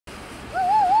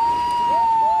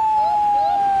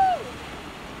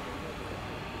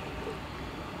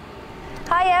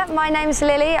my name's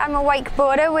Lily, I'm a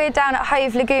wakeboarder. We're down at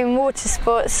Hove Lagoon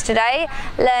Watersports today,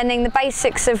 learning the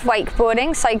basics of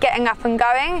wakeboarding, so getting up and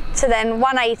going, to then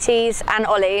 180s and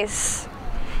ollies.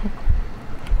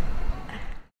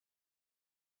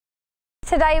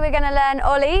 Today we're going to learn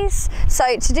ollies,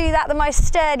 so to do that the most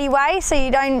sturdy way, so you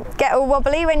don't get all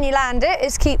wobbly when you land it,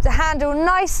 is keep the handle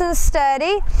nice and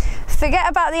sturdy. Forget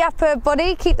about the upper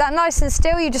body, keep that nice and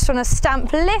still. You just want to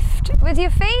stamp lift with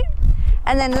your feet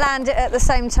and then land it at the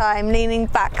same time, leaning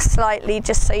back slightly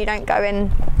just so you don't go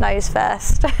in nose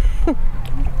first.